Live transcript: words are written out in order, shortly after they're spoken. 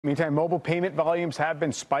Meantime, mobile payment volumes have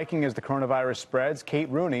been spiking as the coronavirus spreads. Kate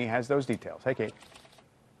Rooney has those details. Hey, Kate.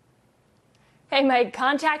 Hey, Mike,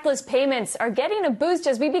 contactless payments are getting a boost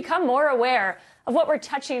as we become more aware of what we're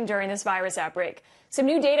touching during this virus outbreak. Some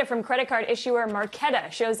new data from credit card issuer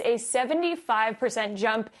Marqeta shows a 75%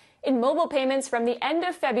 jump in mobile payments from the end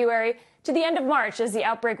of February to the end of March as the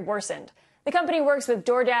outbreak worsened. The company works with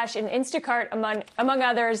DoorDash and Instacart, among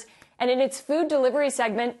others, and in its food delivery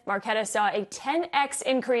segment, Marqeta saw a 10x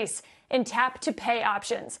increase in tap-to-pay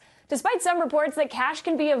options. Despite some reports that cash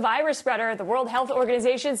can be a virus spreader, the World Health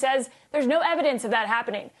Organization says there's no evidence of that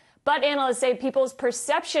happening. But analysts say people's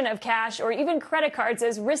perception of cash or even credit cards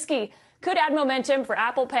as risky could add momentum for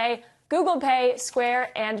Apple Pay, Google Pay, Square,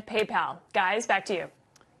 and PayPal. Guys, back to you.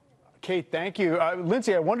 Kate, thank you.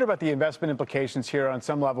 Lindsay, I wonder about the investment implications here on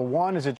some level. One, is it